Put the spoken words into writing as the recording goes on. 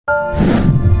The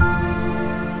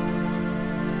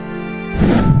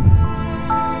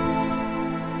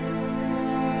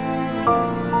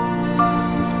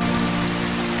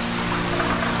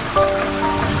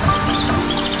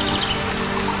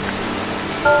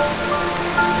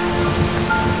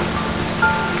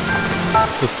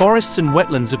forests and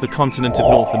wetlands of the continent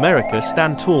of North America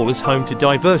stand tall as home to a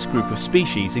diverse group of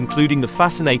species, including the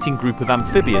fascinating group of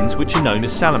amphibians which are known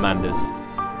as salamanders.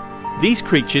 These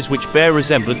creatures, which bear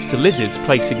resemblance to lizards,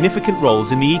 play significant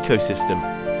roles in the ecosystem.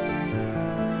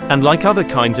 And like other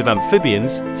kinds of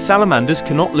amphibians, salamanders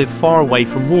cannot live far away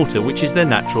from water, which is their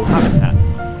natural habitat.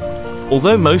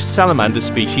 Although most salamander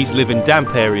species live in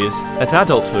damp areas, at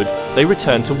adulthood, they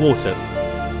return to water.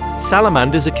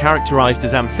 Salamanders are characterized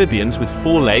as amphibians with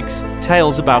 4 legs,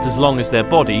 tails about as long as their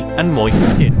body, and moist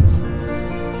skins.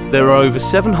 There are over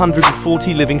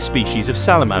 740 living species of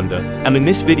salamander, and in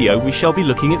this video we shall be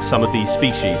looking at some of these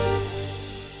species.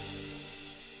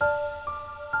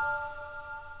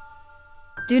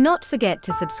 Do not forget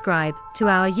to subscribe to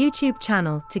our YouTube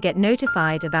channel to get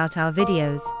notified about our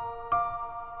videos.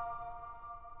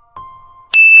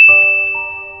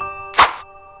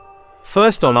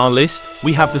 First on our list,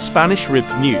 we have the Spanish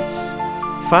ribbed newts.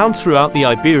 Found throughout the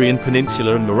Iberian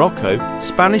Peninsula and Morocco,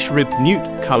 Spanish ribbed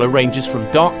newt color ranges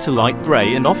from dark to light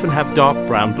gray and often have dark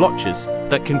brown blotches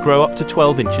that can grow up to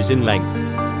 12 inches in length.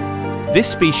 This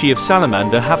species of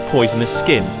salamander have poisonous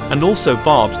skin and also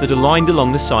barbs that are lined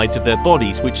along the sides of their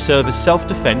bodies, which serve as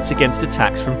self-defense against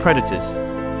attacks from predators.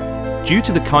 Due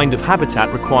to the kind of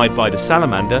habitat required by the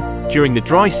salamander, during the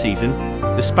dry season,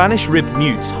 the Spanish ribbed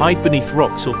newts hide beneath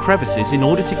rocks or crevices in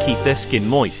order to keep their skin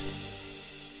moist.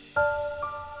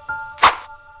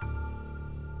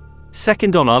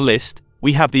 Second on our list,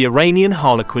 we have the Iranian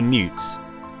harlequin newts.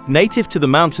 Native to the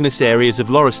mountainous areas of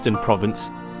Lorestan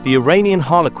province, the Iranian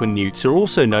harlequin newts are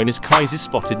also known as Kaiser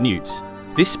spotted newts.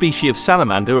 This species of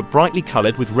salamander are brightly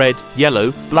colored with red,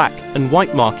 yellow, black, and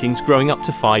white markings growing up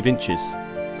to 5 inches.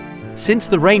 Since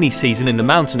the rainy season in the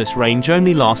mountainous range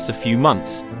only lasts a few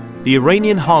months, the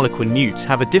Iranian harlequin newts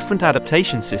have a different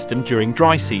adaptation system during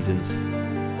dry seasons.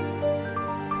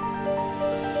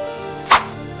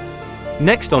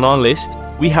 Next on our list,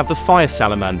 we have the fire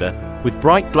salamander, with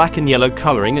bright black and yellow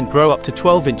coloring and grow up to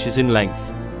 12 inches in length.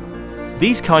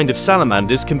 These kind of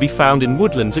salamanders can be found in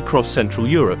woodlands across Central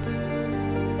Europe.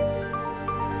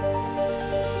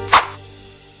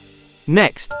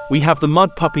 Next, we have the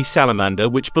mud puppy salamander,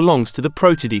 which belongs to the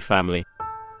Protidae family.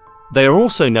 They are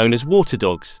also known as water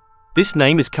dogs. This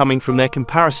name is coming from their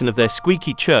comparison of their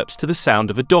squeaky chirps to the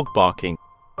sound of a dog barking.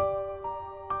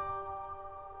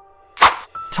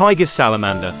 Tiger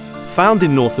salamander. Found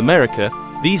in North America,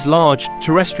 these large,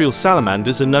 terrestrial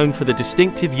salamanders are known for the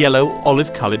distinctive yellow,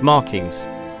 olive-colored markings.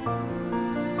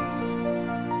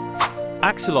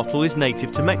 Axolotl is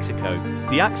native to Mexico.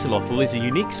 The axolotl is a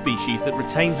unique species that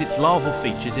retains its larval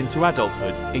features into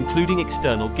adulthood, including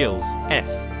external gills,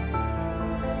 S.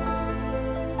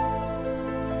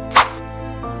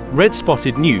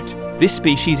 Red-spotted newt. This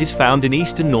species is found in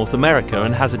eastern North America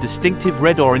and has a distinctive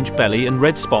red-orange belly and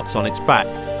red spots on its back.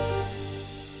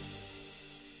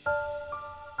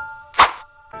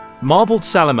 Marbled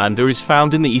salamander is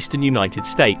found in the eastern United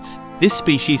States. This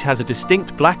species has a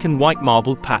distinct black and white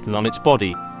marbled pattern on its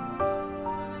body.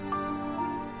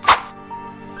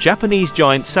 Japanese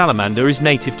giant salamander is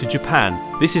native to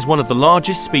Japan. This is one of the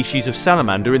largest species of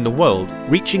salamander in the world,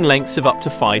 reaching lengths of up to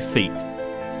 5 feet.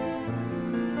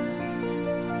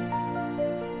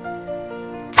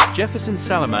 Jefferson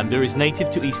salamander is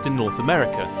native to eastern North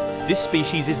America. This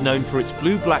species is known for its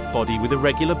blue-black body with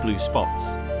irregular blue spots.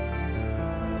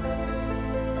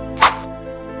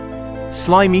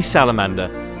 Slimy salamander.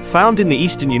 Found in the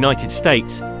eastern United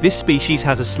States, this species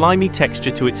has a slimy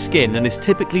texture to its skin and is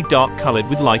typically dark-colored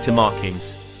with lighter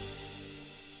markings.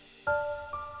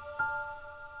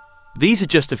 These are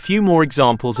just a few more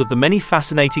examples of the many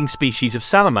fascinating species of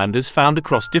salamanders found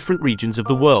across different regions of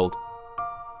the world.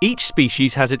 Each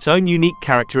species has its own unique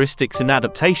characteristics and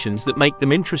adaptations that make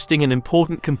them interesting and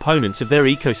important components of their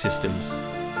ecosystems.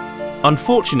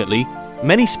 Unfortunately,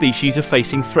 many species are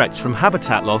facing threats from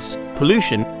habitat loss,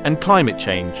 pollution, and climate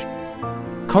change.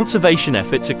 Conservation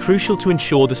efforts are crucial to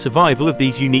ensure the survival of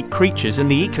these unique creatures and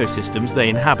the ecosystems they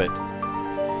inhabit.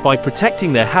 By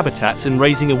protecting their habitats and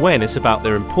raising awareness about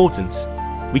their importance,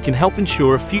 we can help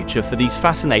ensure a future for these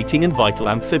fascinating and vital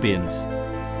amphibians.